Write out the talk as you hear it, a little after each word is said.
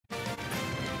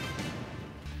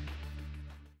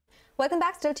Welcome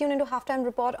back. Still tuned into Halftime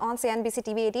Report on CNBC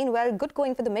TV 18. Well, good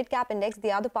going for the mid-cap index.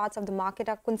 The other parts of the market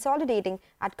are consolidating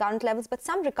at current levels, but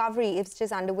some recovery is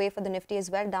just underway for the Nifty as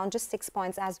well, down just 6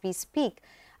 points as we speak.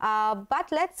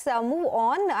 But let's move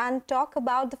on and talk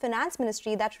about the Finance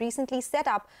Ministry that recently set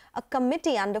up a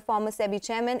committee under former Sebi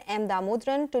Chairman M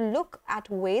Damodaran to look at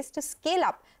ways to scale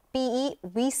up PE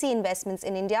VC investments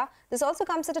in India. This also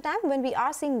comes at a time when we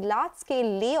are seeing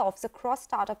large-scale layoffs across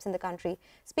startups in the country.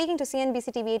 Speaking to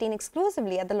CNBC TV 18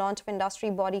 exclusively at the launch of industry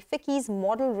body FICCI's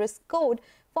Model Risk Code,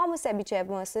 former Sebi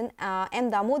chairperson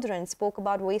M Damodaran spoke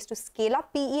about ways to scale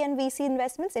up PE and VC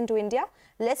investments into India,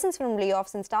 lessons from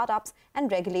layoffs in startups,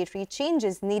 and regulatory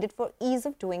changes needed for ease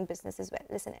of doing business as well.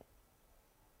 Listen in.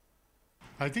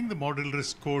 I think the Model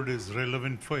Risk Code is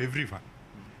relevant for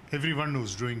everyone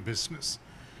who's doing business,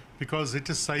 because it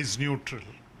is size neutral.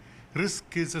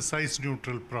 Risk is a size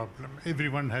neutral problem.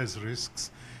 Everyone has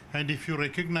risks. And if you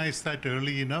recognize that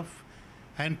early enough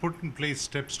and put in place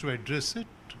steps to address it,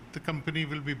 the company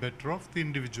will be better off, the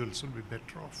individuals will be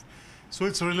better off. So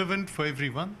it's relevant for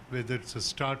everyone, whether it's a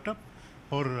startup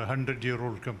or a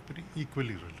 100-year-old company,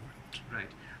 equally relevant.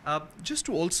 Right. Just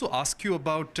to also ask you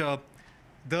about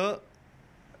the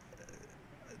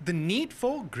need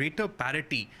for greater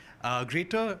parity,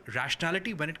 greater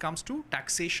rationality when it comes to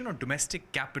taxation or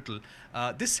domestic capital.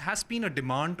 This has been a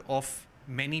demand of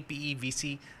many PE,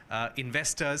 VC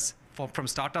investors from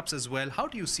startups as well. How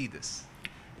do you see this?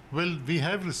 Well, we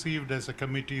have received as a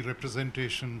committee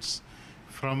representations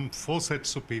from 4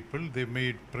 sets of people. They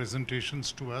made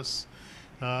presentations to us.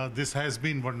 This has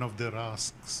been one of their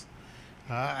asks.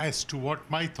 As to what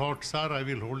my thoughts are, I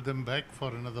will hold them back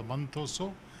for another month or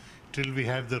so till we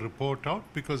have the report out,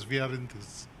 because we are in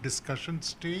this discussion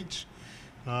stage.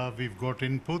 We've got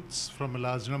inputs from a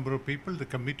large number of people. The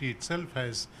committee itself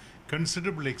has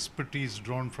considerable expertise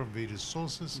drawn from various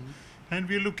sources. And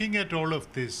we're looking at all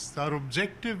of this. Our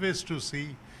objective is to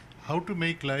see how to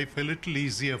make life a little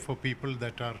easier for people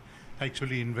that are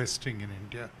actually investing in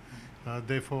India.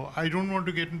 Therefore, I don't want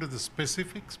to get into the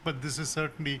specifics, but this is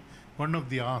certainly one of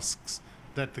the asks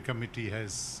that the committee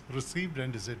has received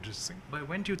and is addressing. By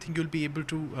when do you think you'll be able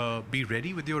to be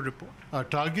ready with your report? Our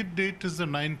target date is the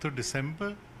 9th of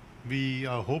December. We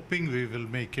are hoping we will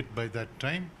make it by that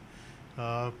time.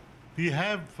 We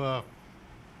have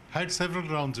had several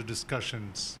rounds of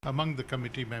discussions among the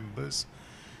committee members,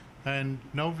 and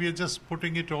now we are just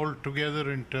putting it all together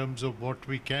in terms of what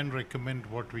we can recommend,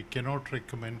 what we cannot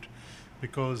recommend,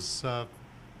 because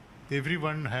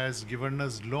everyone has given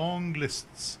us long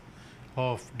lists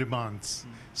of demands,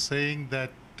 saying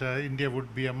that India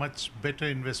would be a much better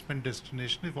investment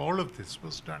destination if all of this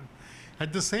was done.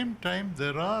 At the same time,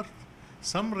 there are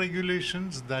some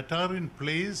regulations that are in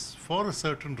place for a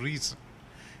certain reason,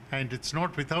 and it's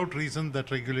not without reason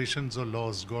that regulations or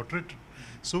laws got written.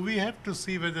 So we have to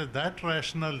see whether that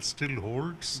rationale still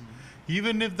holds.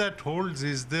 Even if that holds,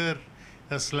 is there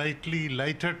a slightly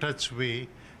lighter touch way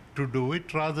to do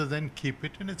it rather than keep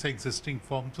it in its existing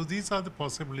form? So these are the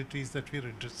possibilities that we're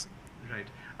addressing.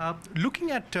 Right. Looking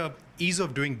at ease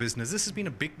of doing business, this has been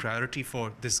a big priority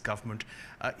for this government.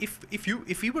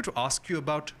 If we were to ask you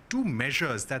about 2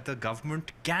 measures that the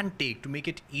government can take to make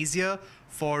it easier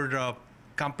for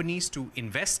companies to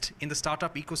invest in the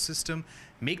startup ecosystem,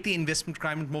 make the investment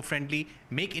climate more friendly,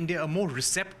 make India a more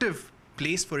receptive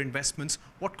place for investments,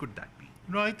 what could that be?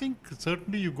 No, I think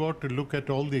certainly you got to look at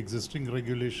all the existing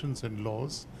regulations and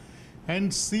laws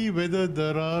and see whether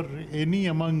there are any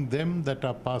among them that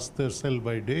are past their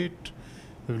sell-by date,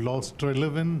 have lost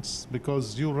relevance,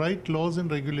 because you write laws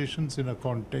and regulations in a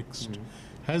context.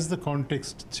 Has the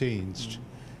context changed?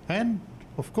 And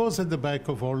of course, at the back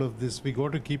of all of this, we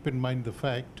got to keep in mind the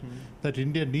fact that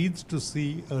India needs to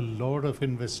see a lot of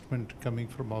investment coming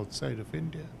from outside of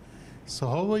India. So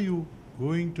how are you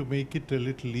going to make it a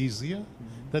little easier?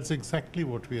 That's exactly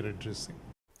what we are addressing.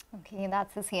 Okay,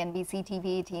 that's the CNBC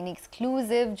TV 18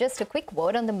 exclusive. Just a quick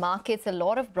word on the markets. A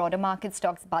lot of broader market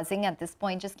stocks buzzing at this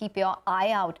point. Just keep your eye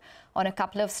out on a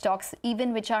couple of stocks,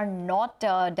 even which are not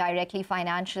directly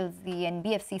financials. The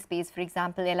NBFC space, for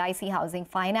example, LIC Housing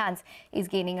Finance is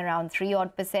gaining around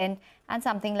 3% and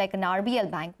something like an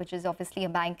RBL Bank, which is obviously a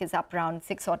bank, is up around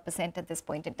 6% at this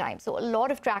point in time. So a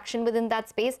lot of traction within that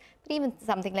space, but even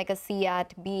something like a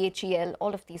CAT, BHEL,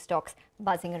 all of these stocks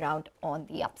buzzing around on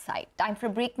the upside. Time for a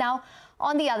break now.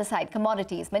 On the other side,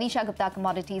 commodities. Manisha Gupta,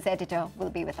 commodities editor, will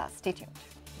be with us. Stay tuned.